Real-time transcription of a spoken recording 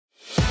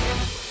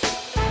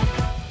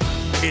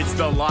It's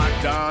the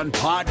Locked On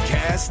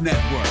Podcast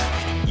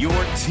Network, your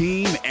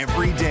team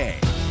every day.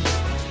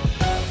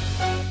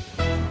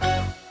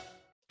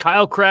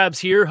 Kyle Krabs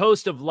here,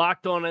 host of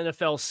Locked On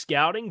NFL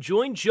Scouting.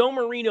 Join Joe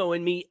Marino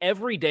and me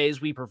every day as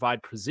we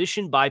provide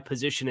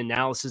position-by-position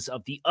analysis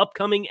of the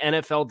upcoming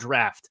NFL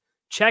Draft.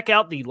 Check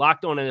out the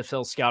Locked On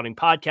NFL Scouting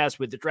podcast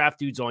with the Draft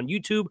Dudes on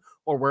YouTube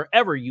or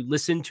wherever you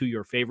listen to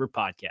your favorite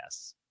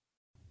podcasts.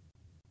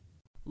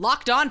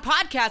 Locked On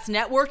Podcast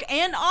Network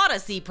and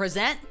Odyssey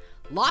present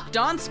Locked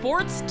On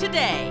Sports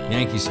Today.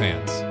 Yankees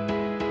fans,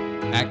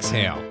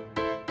 exhale.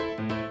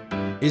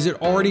 Is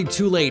it already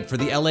too late for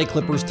the LA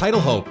Clippers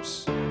title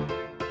hopes?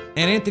 And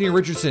Anthony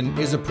Richardson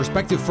is a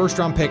prospective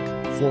first-round pick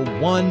for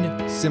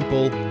one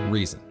simple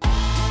reason.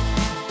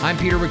 I'm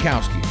Peter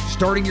Bukowski,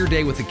 starting your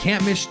day with the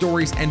can't-miss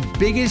stories and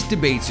biggest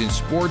debates in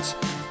sports.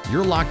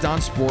 You're Locked On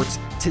Sports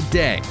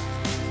Today.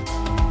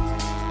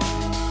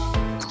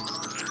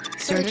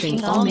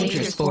 Searching all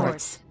major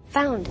sports.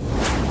 Found.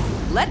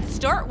 Let's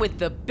start with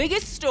the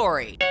biggest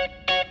story.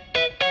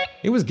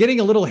 It was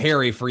getting a little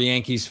hairy for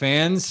Yankees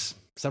fans.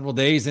 Several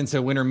days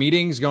into winter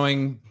meetings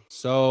going,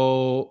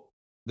 so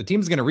the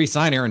team's going to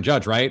re-sign Aaron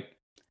Judge, right?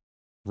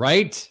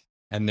 Right?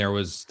 And there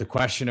was the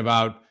question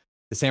about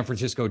the San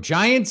Francisco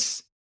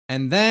Giants.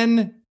 And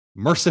then,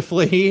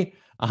 mercifully,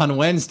 on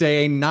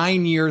Wednesday, a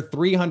 9-year,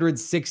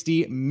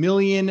 $360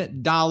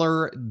 million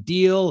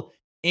deal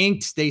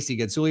inked. Stacey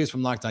Gatsoulias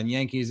from Locked On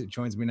Yankees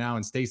joins me now.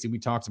 And Stacey, we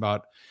talked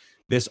about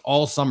this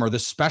all summer, the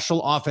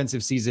special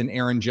offensive season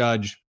Aaron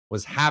Judge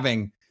was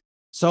having.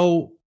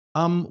 So,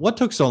 what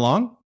took so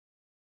long?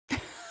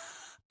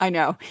 I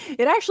know.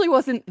 It actually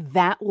wasn't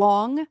that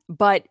long,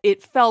 but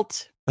it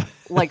felt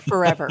like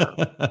forever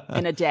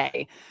in a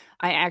day.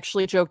 I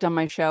actually joked on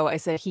my show. I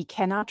said, he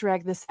cannot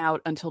drag this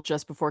out until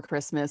just before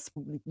Christmas.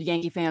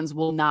 Yankee fans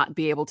will not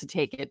be able to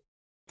take it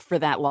for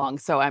that long.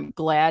 So I'm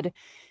glad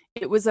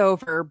it was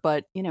over.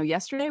 But,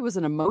 yesterday was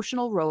an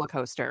emotional roller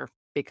coaster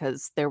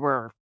because there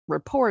were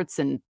reports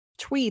and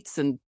tweets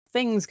and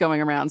things going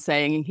around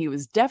saying he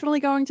was definitely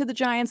going to the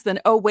Giants. Then,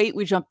 oh, wait,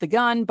 we jumped the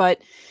gun. But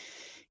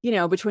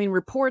between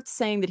reports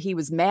saying that he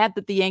was mad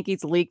that the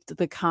Yankees leaked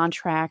the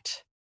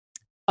contract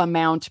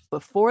amount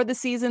before the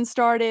season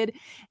started,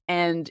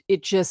 and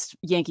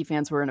Yankee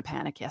fans were in a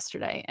panic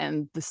yesterday.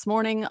 And this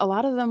morning, a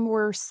lot of them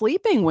were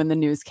sleeping when the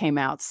news came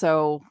out.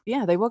 So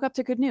yeah, they woke up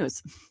to good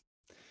news.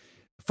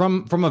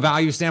 From a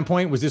value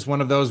standpoint, was this one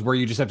of those where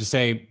you just have to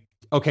say,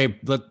 okay,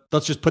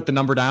 let's just put the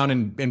number down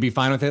and be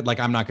fine with it? Like,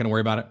 I'm not going to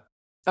worry about it.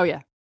 Oh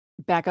yeah.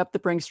 Back up the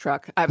Brinks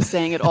truck. I was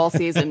saying it all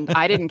season.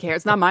 I didn't care.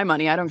 It's not my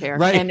money. I don't care.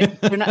 Right. And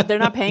they're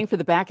not paying for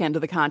the back end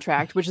of the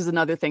contract, which is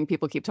another thing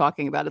people keep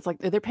talking about. It's like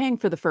they're paying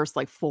for the first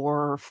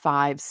 4,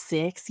 5,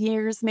 6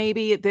 years,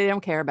 maybe. They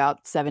don't care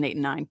about 7, 8,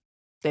 and 9.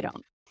 They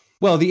don't.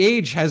 Well, the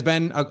age has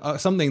been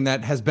something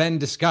that has been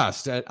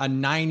discussed. A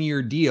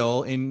 9-year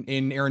deal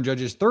in Aaron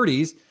Judge's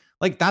 30s,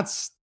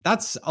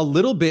 that's a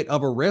little bit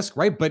of a risk,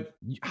 right? But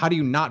how do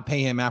you not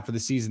pay him after the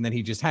season that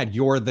he just had?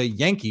 You're the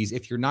Yankees.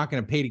 If you're not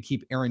going to pay to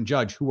keep Aaron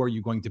Judge, who are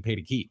you going to pay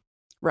to keep?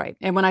 Right.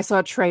 And when I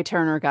saw Trey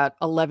Turner got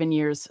 11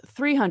 years,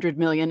 $300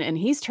 million, and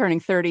he's turning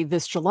 30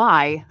 this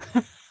July,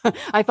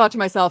 I thought to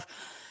myself,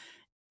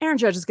 Aaron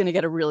Judge is going to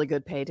get a really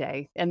good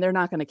payday, and they're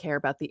not going to care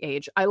about the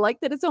age. I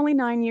like that it's only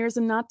 9 years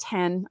and not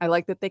 10. I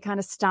like that they kind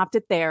of stopped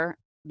it there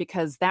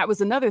because that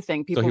was another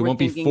thing. People so he were won't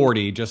thinking, be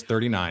 40, just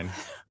 39.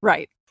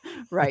 Right.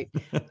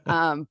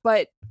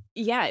 But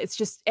yeah, it's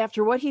just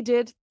after what he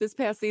did this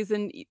past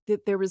season,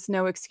 there was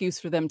no excuse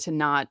for them to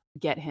not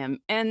get him.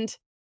 And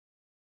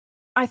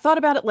I thought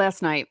about it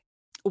last night.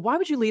 Why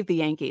would you leave the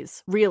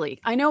Yankees?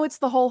 Really? I know it's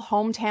the whole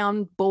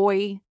hometown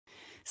boy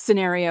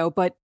scenario,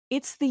 but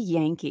it's the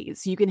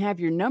Yankees. You can have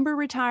your number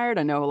retired.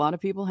 I know a lot of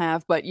people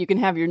have, but you can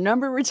have your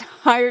number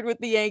retired with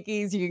the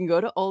Yankees. You can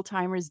go to Old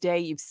Timers Day.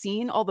 You've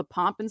seen all the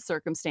pomp and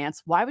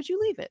circumstance. Why would you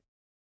leave it?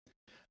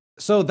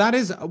 So that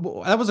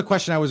was a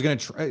question I was going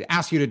to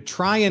ask you to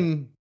try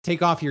and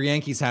take off your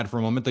Yankees hat for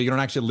a moment, though you don't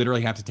actually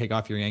literally have to take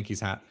off your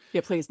Yankees hat.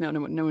 Yeah, please. No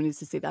one needs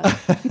to see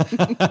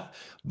that.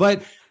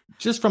 But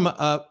just from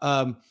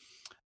a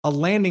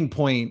landing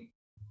point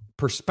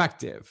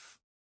perspective,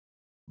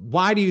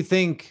 why do you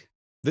think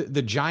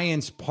the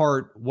Giants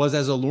part was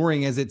as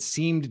alluring as it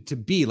seemed to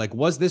be? Like,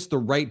 was this the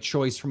right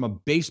choice from a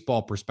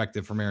baseball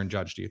perspective from Aaron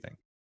Judge, do you think?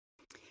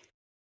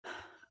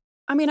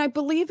 I mean, I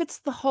believe it's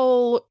the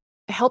whole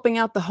helping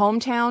out the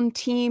hometown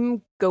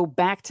team go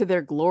back to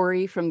their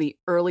glory from the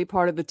early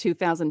part of the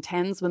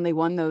 2010s when they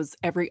won those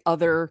every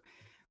other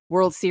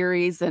World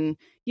Series, and,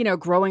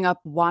 growing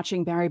up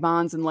watching Barry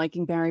Bonds and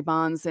liking Barry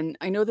Bonds. And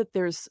I know that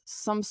there's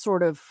some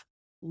sort of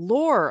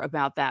lore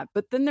about that,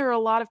 but then there are a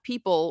lot of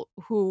people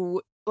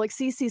who, like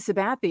CC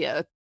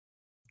Sabathia,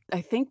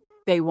 I think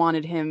they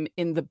wanted him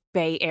in the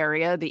Bay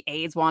Area. The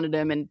A's wanted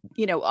him, and,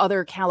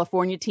 other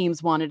California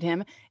teams wanted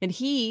him, and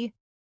he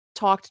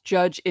talked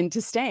Judge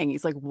into staying.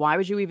 He's like, why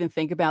would you even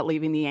think about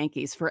leaving the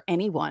Yankees for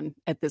anyone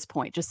at this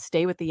point? Just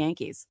stay with the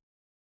Yankees.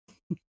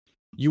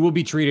 You will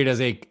be treated as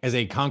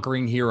a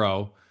conquering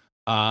hero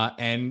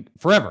and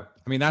forever.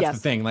 I mean, that's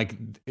the thing. Like,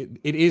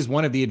 it is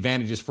one of the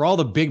advantages for all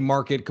the big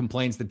market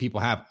complaints that people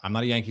have. I'm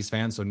not a Yankees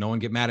fan, so no one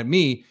get mad at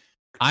me.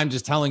 I'm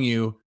just telling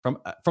you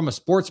from a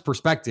sports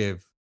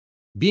perspective,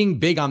 being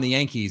big on the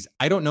Yankees,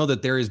 I don't know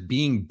that there is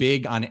being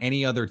big on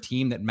any other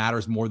team that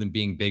matters more than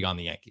being big on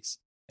the Yankees.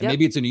 And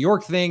maybe it's a New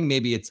York thing,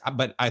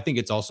 but I think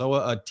it's also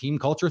a team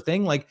culture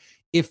thing. Like,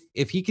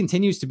 if he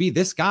continues to be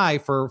this guy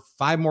for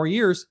 5 more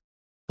years,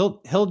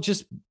 he'll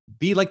just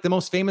be like the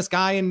most famous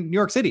guy in New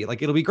York City.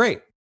 Like, it'll be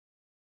great.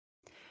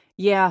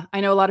 Yeah, I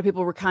know a lot of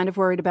people were kind of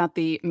worried about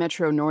the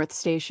Metro North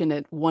station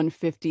at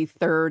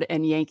 153rd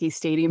and Yankee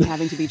Stadium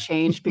having to be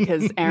changed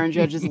because Aaron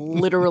Judge is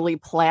literally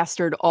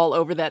plastered all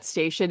over that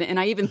station. And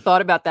I even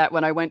thought about that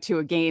when I went to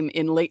a game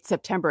in late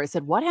September. I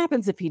said, what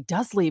happens if he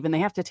does leave and they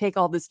have to take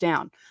all this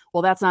down?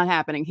 Well, that's not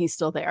happening. He's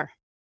still there.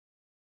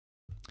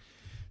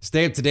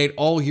 Stay up to date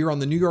all year on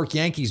the New York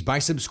Yankees by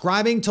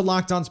subscribing to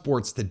Locked On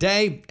Sports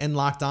Today and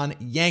Locked On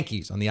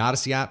Yankees on the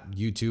Odyssey app,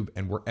 YouTube,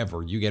 and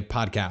wherever you get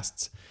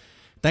podcasts.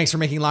 Thanks for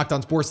making Locked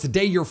On Sports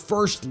Today your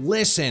first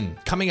listen.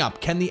 Coming up,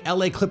 can the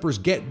LA Clippers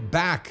get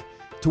back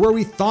to where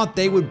we thought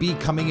they would be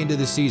coming into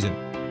the season?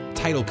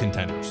 Title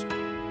contenders.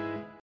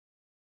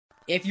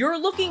 If you're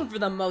looking for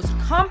the most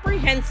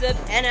comprehensive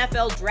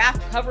NFL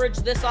draft coverage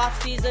this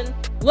offseason,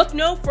 look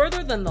no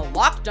further than the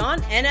Locked On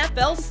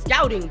NFL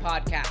Scouting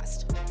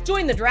Podcast.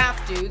 Join the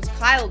draft dudes,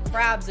 Kyle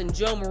Krabs and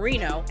Joe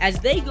Marino, as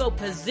they go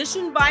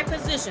position by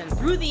position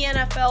through the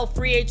NFL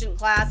free agent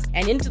class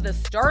and into the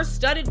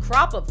star-studded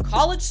crop of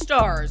college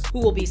stars who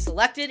will be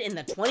selected in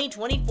the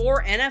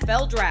 2024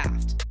 NFL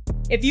Draft.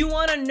 If you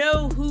want to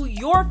know who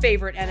your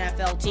favorite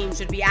NFL team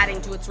should be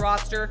adding to its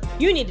roster,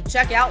 you need to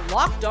check out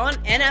Locked On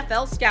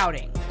NFL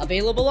Scouting,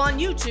 available on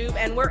YouTube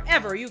and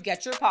wherever you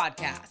get your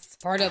podcasts.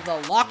 Part of the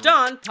Locked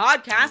On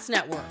Podcast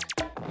Network,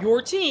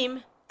 your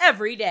team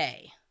every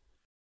day.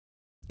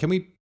 Can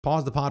we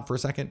pause the pod for a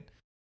second?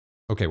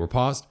 Okay, we're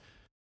paused.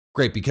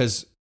 Great,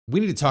 because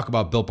we need to talk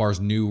about Built Bar's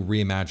new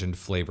reimagined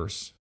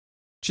flavors.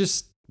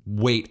 Just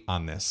wait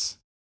on this.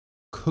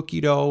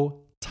 Cookie dough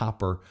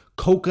topper,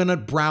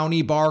 coconut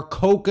brownie bar,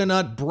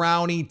 coconut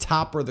brownie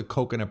topper, the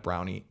coconut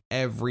brownie.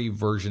 Every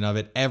version of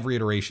it, every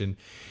iteration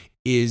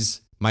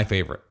is my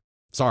favorite.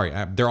 Sorry,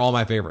 they're all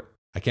my favorite.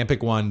 I can't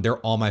pick one. They're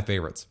all my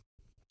favorites.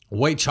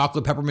 White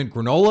chocolate peppermint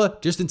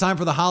granola, just in time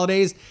for the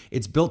holidays.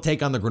 It's Built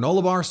take on the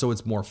granola bar, so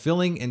it's more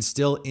filling and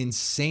still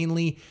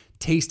insanely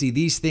tasty.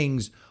 These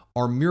things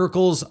are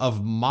miracles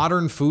of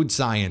modern food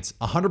science.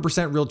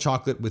 100% real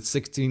chocolate with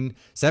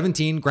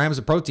 17 grams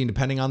of protein,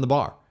 depending on the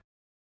bar,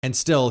 and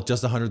still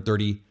just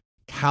 130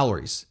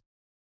 calories.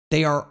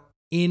 They are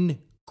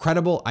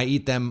incredible. I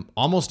eat them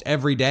almost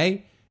every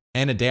day.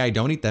 And a day I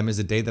don't eat them is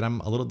a day that I'm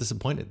a little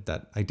disappointed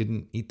that I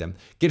didn't eat them.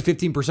 Get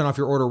 15% off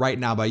your order right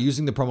now by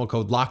using the promo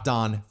code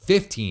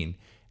LOCKEDON15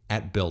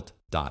 at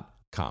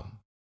Built.com.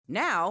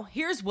 Now,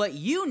 here's what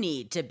you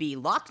need to be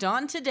locked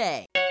on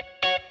today.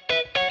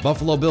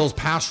 Buffalo Bills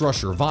pass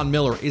rusher Von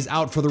Miller is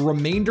out for the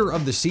remainder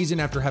of the season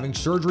after having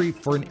surgery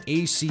for an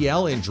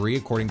ACL injury,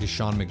 according to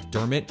Sean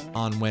McDermott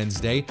on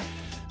Wednesday.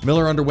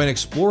 Miller underwent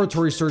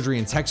exploratory surgery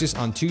in Texas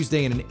on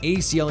Tuesday, and an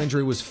ACL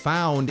injury was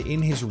found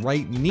in his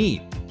right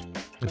knee.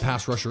 The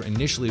pass rusher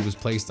initially was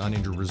placed on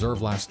injured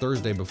reserve last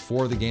Thursday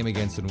before the game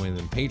against the New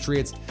England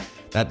Patriots.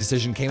 That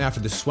decision came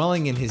after the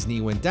swelling in his knee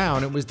went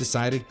down. It was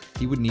decided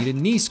he would need a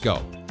knee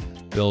scope.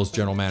 Bills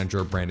general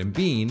manager Brandon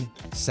Beane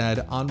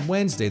said on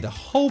Wednesday the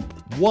hope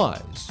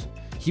was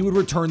he would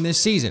return this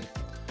season.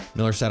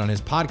 Miller said on his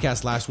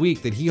podcast last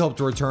week that he hoped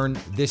to return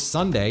this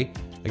Sunday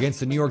against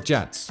the New York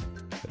Jets.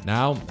 But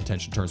now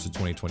attention turns to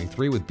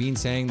 2023, with Beane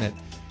saying that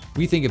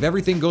we think if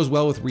everything goes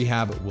well with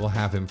rehab, we'll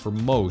have him for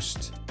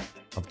most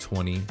of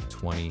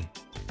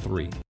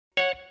 2023.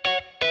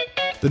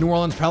 The New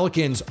Orleans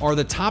Pelicans are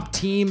the top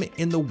team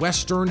in the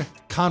Western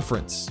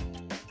Conference.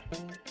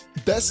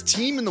 Best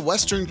team in the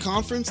Western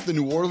Conference, the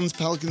New Orleans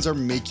Pelicans are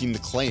making the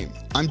claim.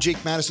 I'm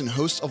Jake Madison,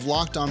 host of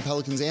Locked On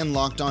Pelicans and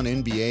Locked On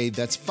NBA.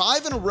 That's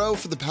 5 in a row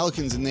for the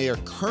Pelicans, and they are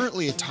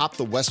currently atop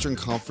the Western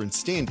Conference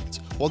standings.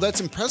 While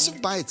that's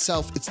impressive by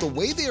itself, it's the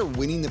way they are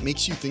winning that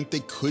makes you think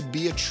they could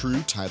be a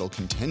true title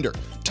contender.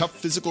 Tough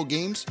physical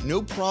games,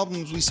 no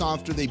problems we saw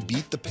after they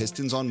beat the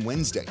Pistons on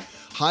Wednesday.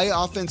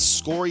 High offense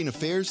scoring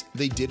affairs,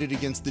 they did it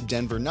against the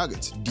Denver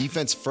Nuggets.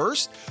 Defense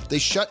first, they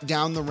shut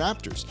down the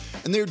Raptors.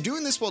 And they're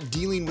doing this while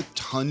dealing with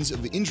tons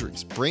of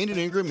injuries. Brandon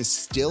Ingram is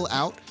still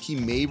out. He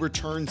may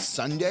return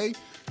Sunday,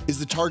 is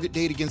the target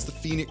date against the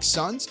Phoenix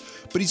Suns,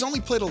 but he's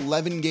only played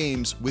 11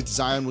 games with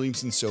Zion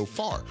Williamson so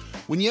far.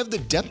 When you have the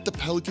depth the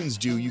Pelicans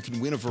do, you can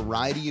win a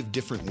variety of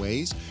different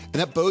ways, and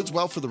that bodes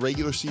well for the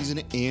regular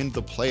season and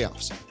the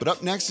playoffs. But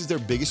up next is their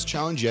biggest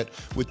challenge yet,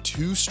 with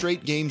 2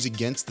 straight games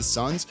against the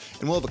Suns,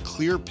 and we'll have a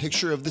clear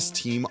picture of this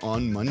team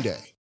on Monday.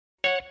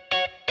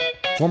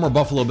 Former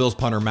Buffalo Bills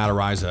punter Matt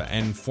Araiza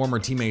and former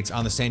teammates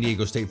on the San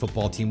Diego State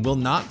football team will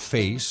not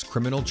face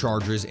criminal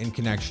charges in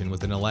connection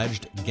with an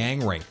alleged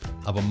gang rape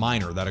of a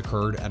minor that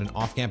occurred at an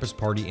off-campus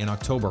party in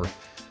October.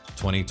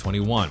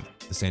 2021.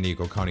 The San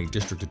Diego County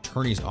District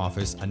Attorney's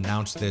Office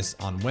announced this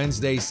on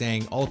Wednesday,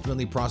 saying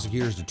ultimately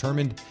prosecutors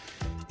determined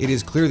it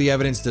is clear the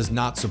evidence does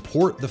not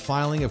support the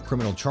filing of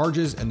criminal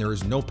charges and there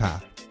is no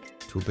path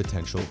to a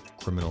potential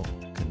criminal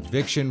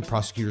conviction.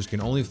 Prosecutors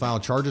can only file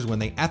charges when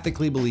they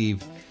ethically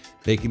believe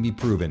they can be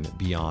proven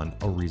beyond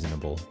a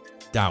reasonable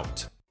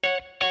doubt.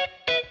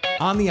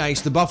 On the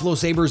ice, the Buffalo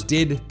Sabres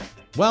did,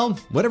 well,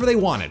 whatever they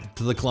wanted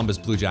to the Columbus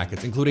Blue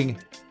Jackets, including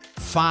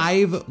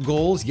 5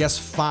 goals. Yes,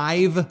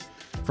 5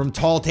 from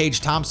tall Tage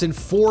Thompson,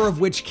 4 of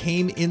which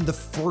came in the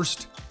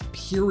first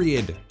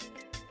period.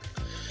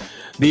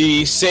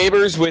 The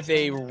Sabres with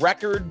a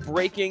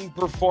record-breaking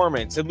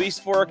performance, at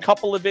least for a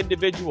couple of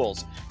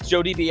individuals.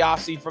 Joe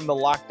DiBiase from the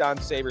Locked On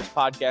Sabres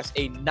podcast,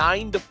 a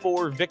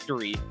 9-4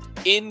 victory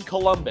in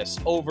Columbus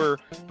over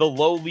the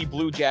lowly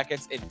Blue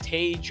Jackets, and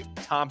Tage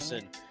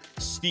Thompson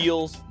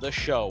steals the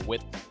show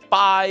with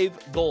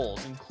 5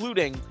 goals,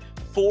 including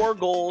 4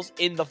 goals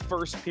in the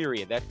first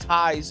period. That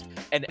ties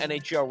an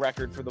NHL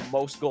record for the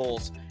most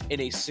goals in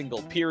a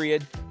single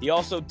period. He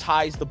also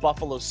ties the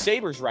Buffalo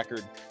Sabres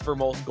record for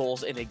most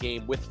goals in a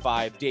game with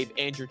 5. Dave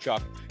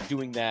Andreychuk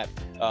doing that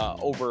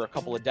over a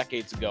couple of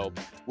decades ago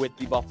with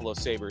the Buffalo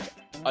Sabres.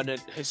 A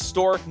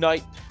historic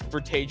night for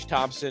Tage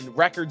Thompson.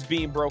 Records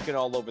being broken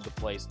all over the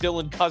place.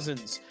 Dylan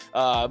Cousins,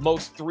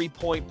 most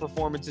 3-point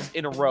performances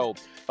in a row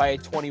by a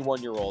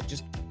 21-year-old.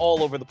 Just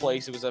all over the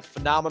place. It was a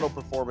phenomenal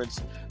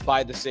performance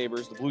by the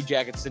Sabres. The Blue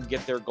Jackets didn't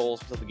get their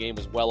goals until the game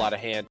was well out of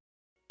hand.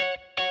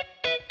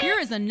 Here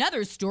is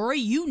another story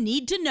you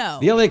need to know.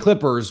 The LA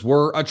Clippers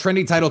were a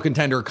trendy title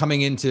contender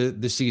coming into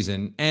the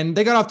season, and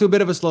they got off to a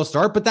bit of a slow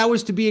start, but that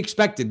was to be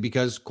expected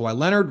because Kawhi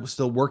Leonard was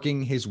still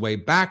working his way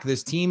back.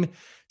 This team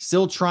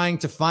still trying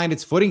to find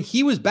its footing.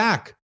 He was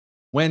back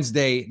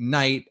Wednesday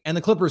night, and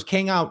the Clippers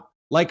came out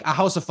like a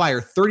house of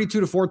fire,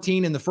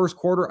 32-14 in the first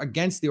quarter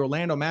against the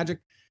Orlando Magic.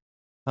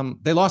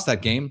 They lost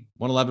that game,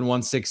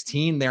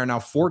 111-116. They are now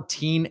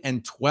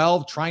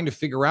 14-12, trying to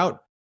figure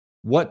out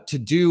what to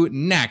do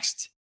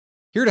next.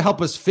 Here to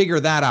help us figure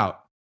that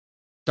out,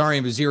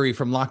 Darian Vaziri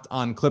from Locked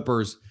On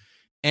Clippers.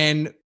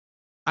 And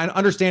I'm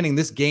understanding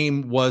this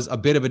game was a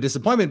bit of a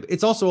disappointment.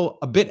 It's also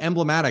a bit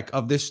emblematic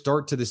of this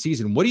start to the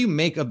season. What do you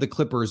make of the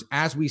Clippers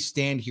as we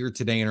stand here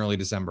today in early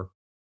December?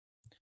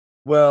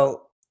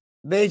 Well,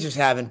 they just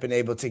haven't been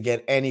able to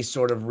get any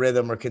sort of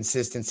rhythm or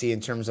consistency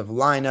in terms of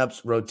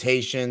lineups,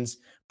 rotations,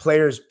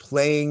 players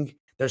playing,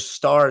 their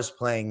stars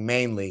playing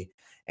mainly.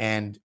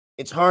 And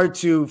it's hard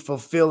to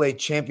fulfill a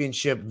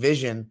championship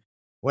vision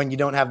when you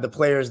don't have the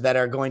players that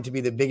are going to be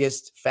the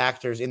biggest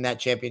factors in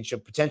that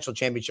potential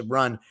championship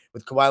run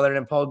with Kawhi Leonard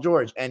and Paul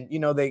George. And,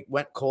 they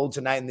went cold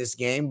tonight in this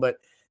game. But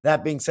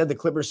that being said, the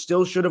Clippers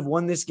still should have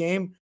won this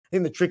game. I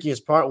think the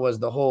trickiest part was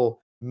the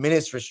whole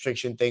minutes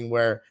restriction thing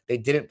where they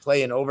didn't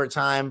play in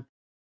overtime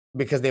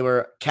because they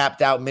were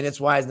capped out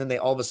minutes-wise. And then they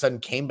all of a sudden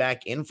came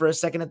back in for a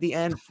second at the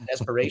end for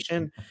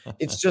desperation.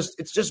 It's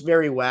just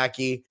very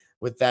wacky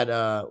with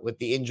that, with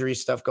the injury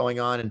stuff going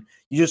on. And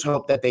you just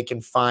hope that they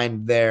can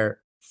find their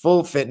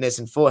full fitness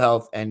and full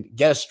health and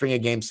get a string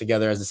of games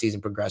together as the season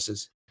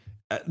progresses.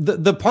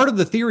 The part of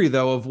the theory,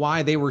 though, of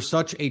why they were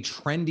such a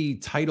trendy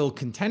title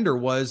contender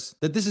was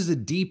that this is a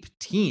deep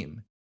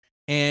team.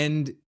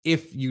 And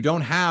if you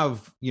don't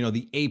have,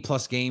 the A+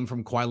 game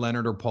from Kawhi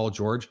Leonard or Paul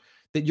George,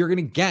 that you're going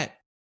to get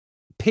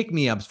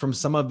pick-me-ups from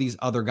some of these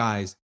other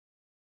guys.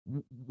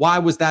 Why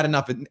was that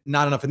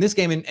not enough in this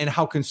game? And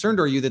how concerned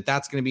are you that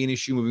that's going to be an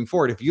issue moving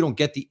forward? If you don't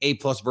get the A+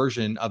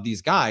 version of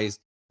these guys,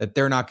 that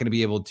they're not going to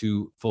be able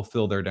to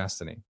fulfill their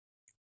destiny?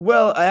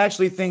 Well, I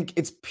actually think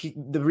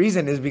the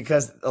reason is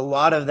because a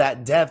lot of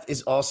that depth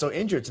is also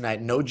injured tonight.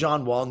 No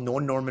John Wall, no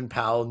Norman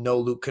Powell, no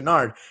Luke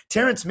Kennard.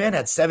 Terrence Mann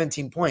had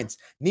 17 points.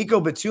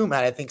 Nico Batum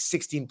had, I think,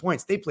 16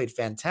 points. They played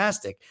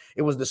fantastic.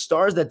 It was the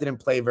stars that didn't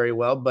play very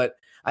well, but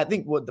I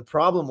think what the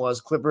problem was,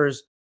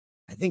 Clippers,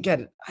 I think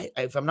had,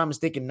 if I'm not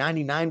mistaken,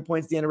 99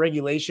 points at the end of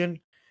regulation.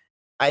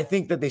 I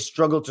think that they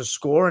struggled to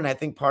score, and I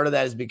think part of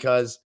that is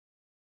because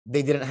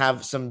they didn't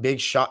have some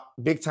big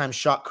time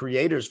shot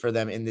creators for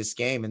them in this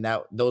game. And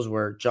those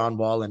were John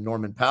Wall and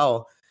Norman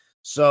Powell.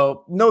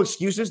 So no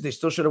excuses. They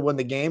still should have won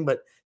the game, but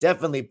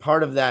definitely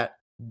part of that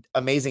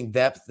amazing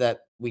depth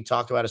that we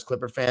talk about as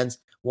Clipper fans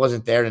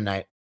wasn't there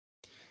tonight.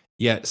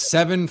 Yeah.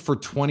 7 for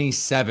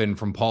 27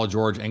 from Paul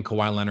George and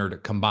Kawhi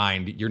Leonard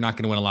combined. You're not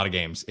going to win a lot of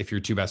games if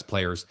your two best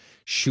players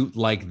shoot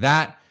like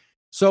that.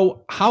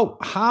 So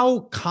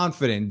how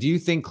confident do you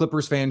think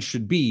Clippers fans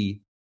should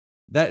be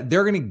that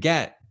they're going to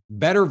get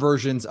better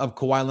versions of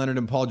Kawhi Leonard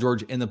and Paul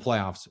George in the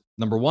playoffs?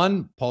 Number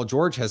one, Paul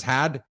George has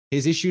had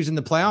his issues in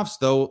the playoffs,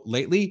 though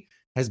lately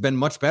has been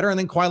much better. And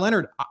then Kawhi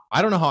Leonard,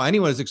 I don't know how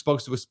anyone is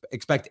supposed to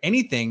expect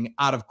anything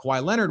out of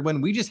Kawhi Leonard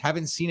when we just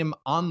haven't seen him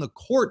on the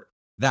court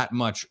that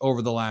much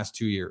over the last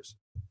 2 years.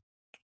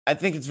 I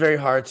think it's very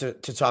hard to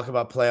talk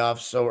about playoffs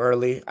so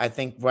early. I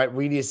think what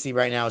we need to see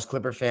right now as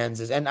Clipper fans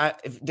is, and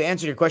to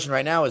answer your question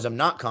right now is I'm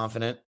not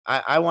confident.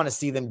 I want to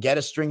see them get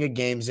a string of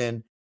games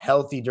in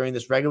healthy during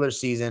this regular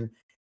season.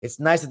 It's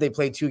nice that they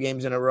played 2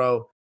 games in a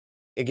row.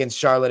 against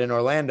Charlotte and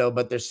Orlando,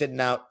 but they're sitting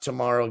out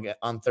tomorrow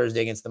on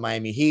Thursday against the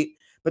Miami Heat.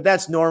 But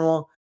that's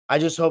normal. I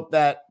just hope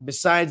that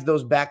besides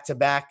those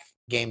back-to-back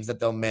games that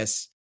they'll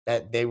miss,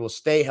 that they will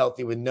stay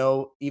healthy with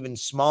no even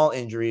small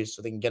injuries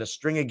so they can get a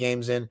string of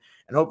games in.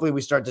 And hopefully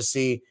we start to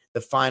see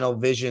the final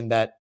vision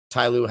that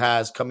Ty Lue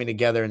has coming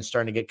together and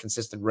starting to get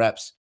consistent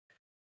reps.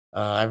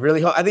 I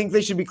really hope. I think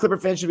Clipper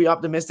fans should be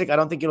optimistic. I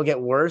don't think it'll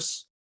get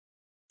worse,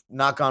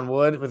 knock on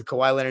wood, with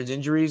Kawhi Leonard's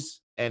injuries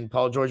and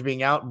Paul George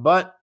being out.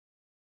 But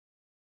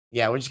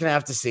yeah, we're just gonna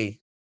have to see.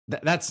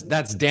 That's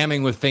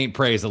damning with faint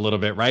praise a little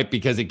bit, right?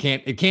 Because it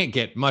can't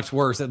get much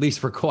worse, at least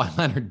for Kawhi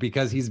Leonard,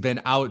 because he's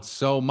been out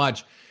so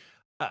much.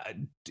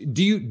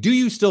 Do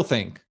you still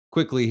think,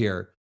 quickly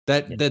here,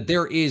 that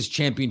there is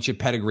championship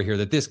pedigree here,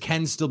 that this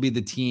can still be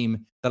the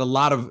team that a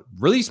lot of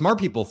really smart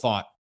people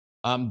thought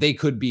they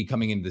could be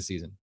coming into the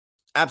season?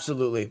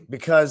 Absolutely,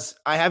 because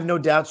I have no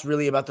doubts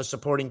really about the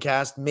supporting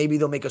cast. Maybe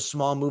they'll make a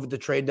small move at the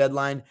trade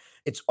deadline.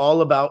 It's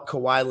all about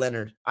Kawhi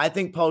Leonard. I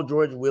think Paul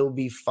George will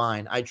be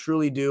fine. I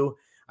truly do.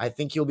 I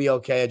think he'll be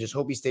okay. I just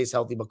hope he stays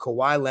healthy. But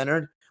Kawhi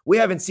Leonard, we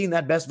haven't seen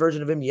that best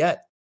version of him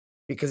yet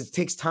because it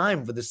takes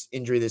time for this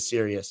injury this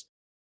serious.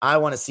 I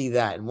want to see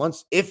that. And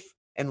if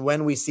and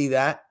when we see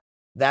that,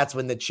 that's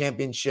when the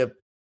championship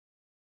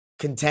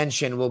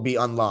contention will be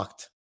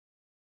unlocked.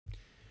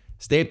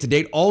 Stay up to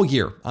date all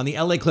year on the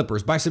LA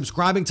Clippers by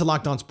subscribing to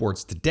Locked On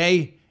Sports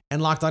today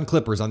and Locked On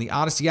Clippers on the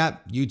Odyssey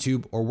app,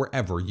 YouTube, or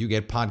wherever you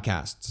get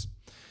podcasts.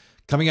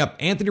 Coming up,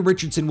 Anthony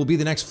Richardson will be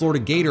the next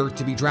Florida Gator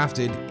to be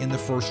drafted in the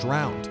first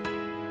round.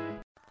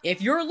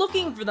 If you're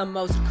looking for the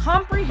most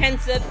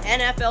comprehensive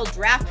NFL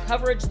draft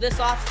coverage this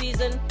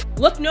offseason,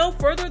 look no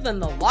further than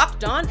the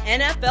Locked On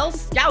NFL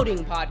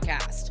Scouting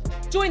Podcast.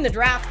 Join the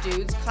draft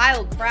dudes,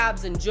 Kyle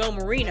Krabs and Joe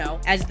Marino,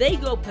 as they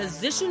go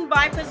position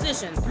by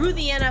position through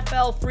the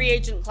NFL free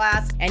agent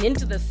class and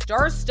into the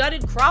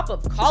star-studded crop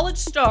of college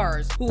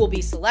stars who will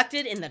be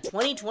selected in the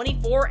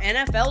 2024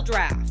 NFL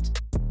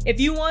Draft. If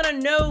you want to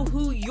know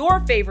who your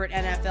favorite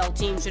NFL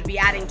team should be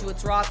adding to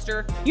its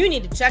roster, you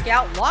need to check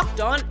out Locked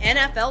On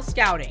NFL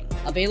Scouting,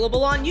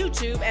 available on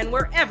YouTube and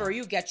wherever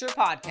you get your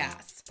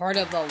podcasts. Part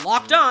of the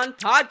Locked On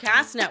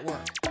Podcast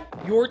Network,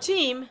 your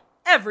team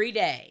every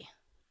day.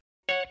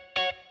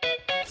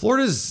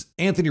 Florida's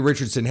Anthony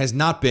Richardson has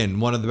not been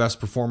one of the best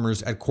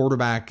performers at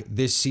quarterback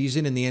this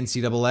season in the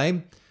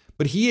NCAA,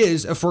 but he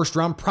is a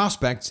first-round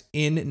prospect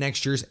in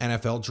next year's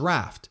NFL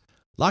Draft.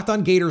 Locked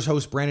On Gators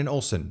host Brandon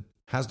Olson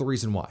has the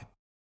reason why.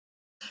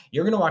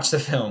 You're going to watch the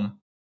film,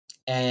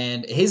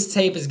 and his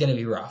tape is going to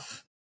be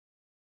rough.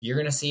 You're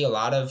going to see a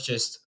lot of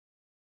just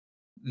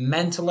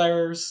mental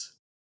errors,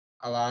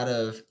 a lot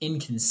of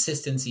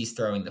inconsistencies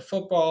throwing the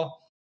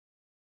football,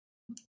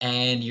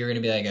 and you're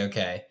going to be like,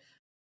 okay,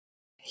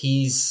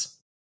 he's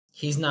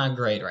not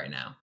great right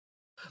now.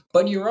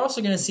 But you're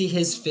also going to see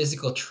his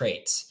physical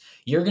traits.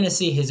 You're going to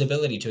see his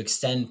ability to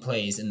extend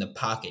plays in the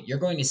pocket. You're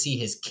going to see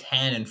his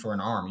cannon for an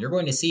arm. You're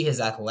going to see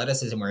his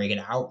athleticism where he can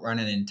outrun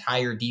an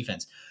entire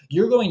defense.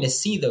 You're going to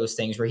see those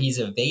things where he's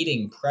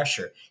evading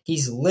pressure.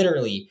 He's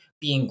literally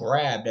being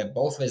grabbed at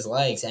both of his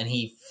legs and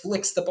he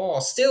flicks the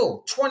ball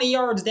still 20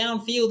 yards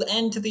downfield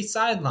and to the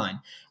sideline.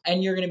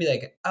 And you're going to be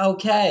like,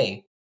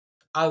 okay,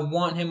 I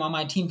want him on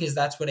my team because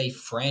that's what a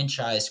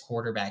franchise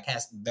quarterback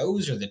has.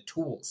 Those are the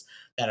tools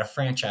that a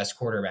franchise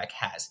quarterback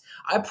has.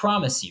 I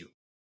promise you,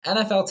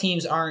 NFL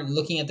teams aren't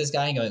looking at this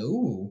guy and going,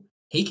 ooh,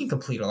 he can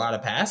complete a lot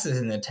of passes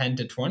in the 10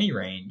 to 20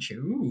 range.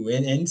 Ooh,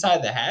 and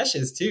inside the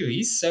hashes too.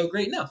 He's so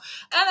great. No,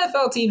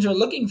 NFL teams are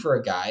looking for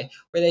a guy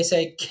where they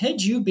say,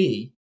 could you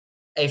be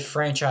a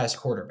franchise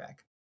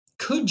quarterback?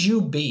 Could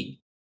you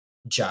be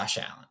Josh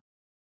Allen?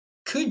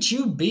 Could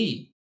you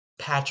be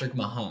Patrick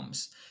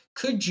Mahomes?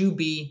 Could you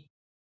be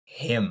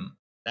him?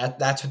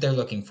 That's what they're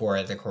looking for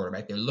at the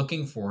quarterback. They're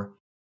looking for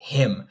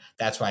him.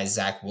 That's why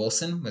Zach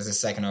Wilson was a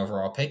second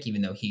overall pick,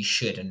 even though he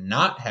should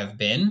not have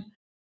been.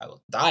 I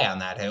will die on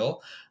that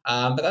hill.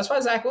 But that's why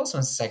Zach Wilson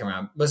was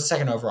a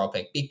second overall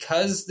pick,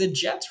 because the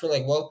Jets were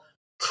like, well,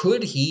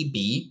 could he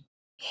be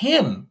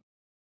him?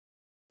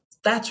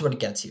 That's what it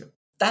gets you.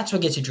 That's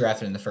what gets you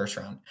drafted in the first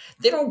round.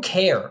 They don't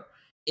care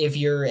if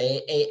you're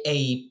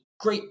a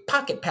great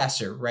pocket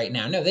passer right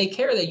now. No, they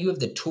care that you have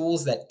the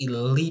tools that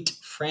elite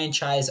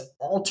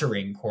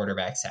franchise-altering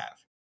quarterbacks have.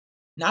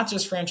 Not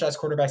just franchise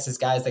quarterbacks as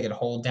guys that can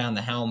hold down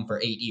the helm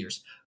for 8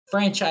 years.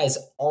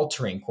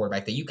 Franchise-altering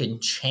quarterback that you can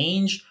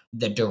change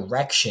the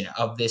direction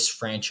of this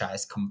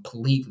franchise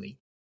completely.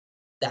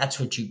 That's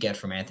what you get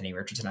from Anthony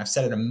Richardson. I've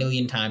said it a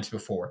million times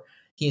before.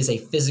 He is a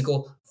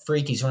physical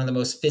freak. He's one of the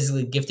most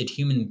physically gifted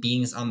human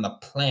beings on the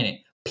planet.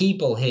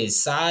 People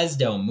his size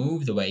don't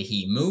move the way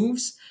he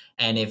moves.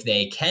 And if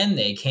they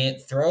can't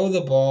throw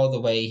the ball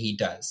the way he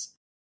does.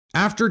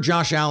 After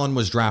Josh Allen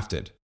was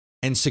drafted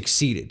and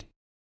succeeded,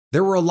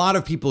 there were a lot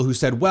of people who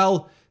said,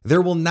 well,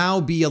 there will now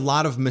be a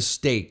lot of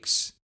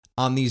mistakes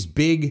on these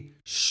big,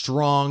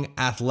 strong,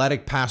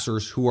 athletic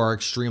passers who are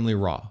extremely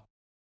raw.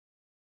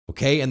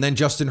 Okay, and then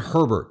Justin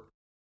Herbert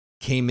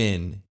came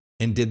in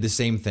and did the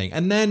same thing.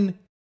 And then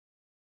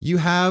you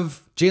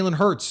have Jalen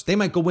Hurts. They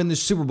might go win the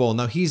Super Bowl.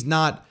 Now, he's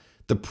not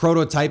the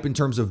prototype in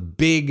terms of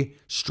big,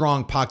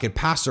 strong pocket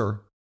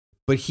passer,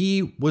 but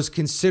he was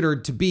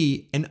considered to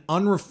be an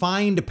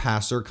unrefined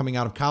passer coming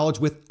out of college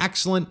with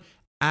excellent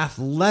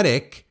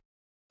athletic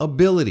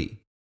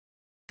ability.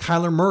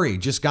 Kyler Murray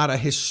just got a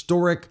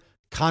historic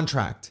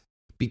contract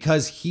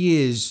because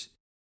he is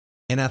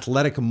an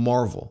athletic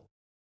marvel,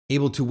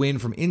 able to win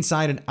from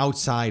inside and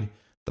outside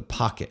the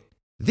pocket.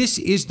 This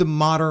is the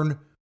modern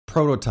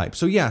prototype.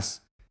 So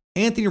yes,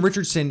 Anthony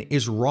Richardson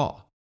is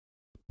raw,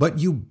 but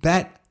you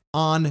bet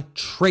on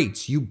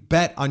traits. You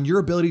bet on your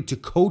ability to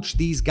coach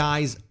these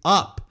guys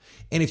up.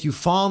 And if you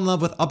fall in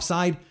love with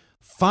upside,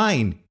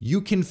 fine.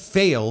 You can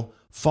fail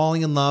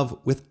falling in love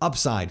with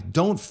upside.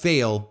 Don't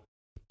fail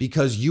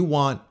because you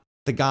want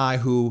the guy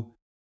who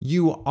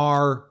you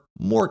are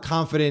more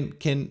confident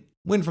can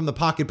win from the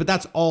pocket, but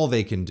that's all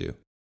they can do.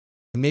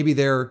 And maybe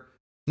they're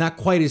not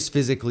quite as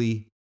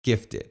physically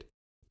gifted.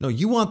 No,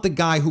 you want the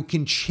guy who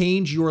can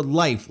change your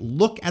life.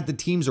 Look at the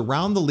teams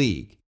around the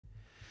league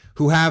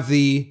who have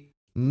the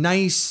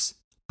nice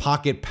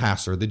pocket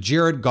passer, the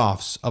Jared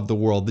Goffs of the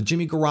world, the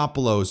Jimmy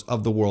Garoppolos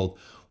of the world.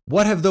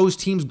 What have those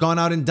teams gone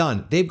out and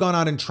done? They've gone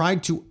out and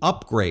tried to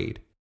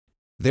upgrade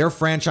their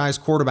franchise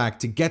quarterback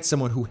to get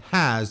someone who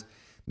has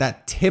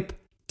that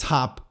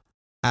tip-top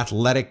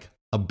athletic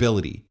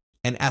ability.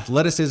 And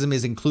athleticism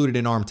is included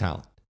in arm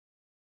talent.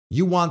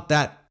 You want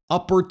that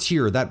upper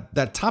tier,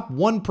 that top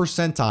 1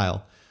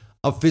 percentile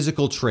of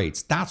physical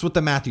traits. That's what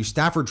the Matthew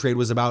Stafford trade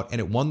was about, and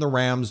it won the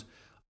Rams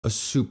a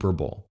Super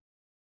Bowl.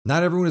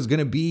 Not everyone is going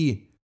to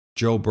be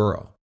Joe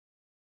Burrow.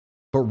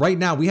 But right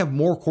now, we have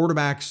more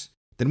quarterbacks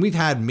than we've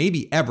had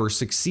maybe ever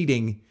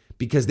succeeding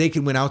because they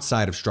can win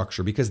outside of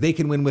structure, because they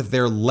can win with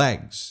their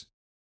legs.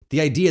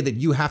 The idea that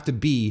you have to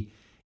be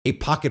a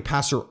pocket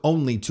passer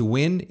only to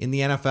win in the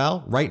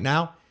NFL right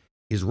now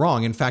is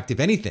wrong. In fact, if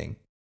anything,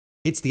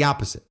 it's the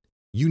opposite.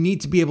 You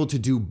need to be able to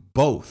do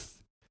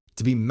both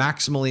to be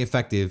maximally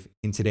effective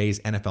in today's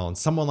NFL. And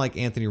someone like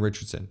Anthony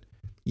Richardson,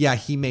 yeah,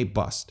 he may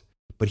bust,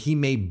 but he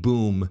may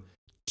boom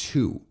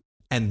too.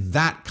 And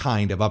that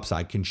kind of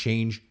upside can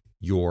change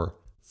your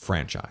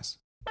franchise.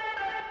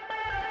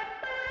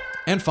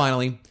 And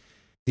finally,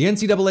 the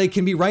NCAA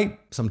can be right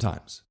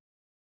sometimes.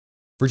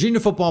 Virginia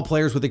football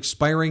players with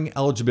expiring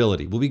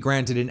eligibility will be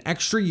granted an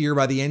extra year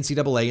by the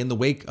NCAA in the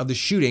wake of the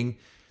shooting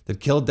that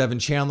killed Devin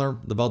Chandler,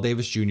 Lavelle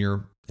Davis Jr.,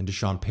 and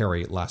Deshaun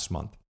Perry last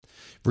month.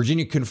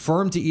 Virginia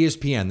confirmed to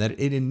ESPN that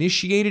it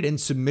initiated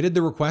and submitted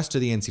the request to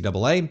the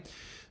NCAA.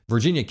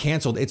 Virginia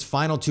canceled its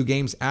final 2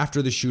 games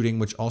after the shooting,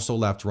 which also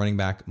left running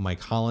back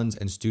Mike Hollins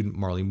and student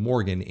Marley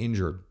Morgan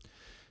injured.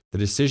 The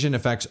decision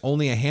affects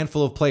only a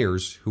handful of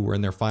players who were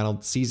in their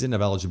final season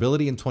of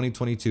eligibility in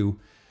 2022,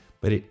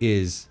 but it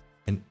is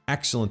an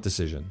excellent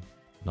decision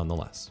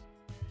nonetheless.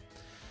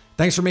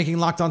 Thanks for making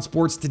Locked On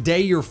Sports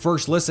today your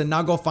first listen.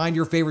 Now go find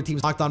your favorite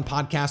team's Locked On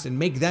podcast and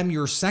make them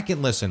your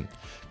second listen.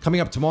 Coming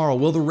up tomorrow,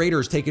 will the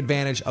Raiders take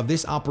advantage of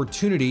this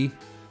opportunity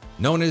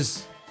known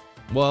as,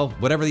 well,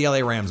 whatever the LA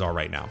Rams are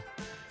right now?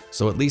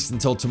 So at least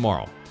until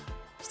tomorrow,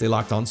 stay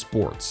Locked On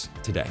Sports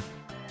today.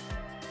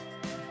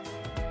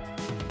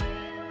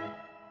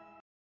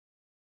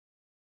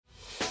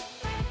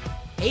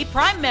 Hey,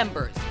 Prime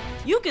members,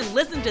 you can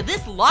listen to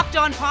this Locked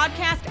On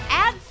podcast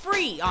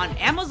ad-free on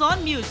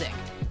Amazon Music.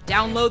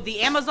 Download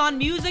the Amazon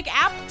Music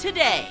app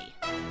today.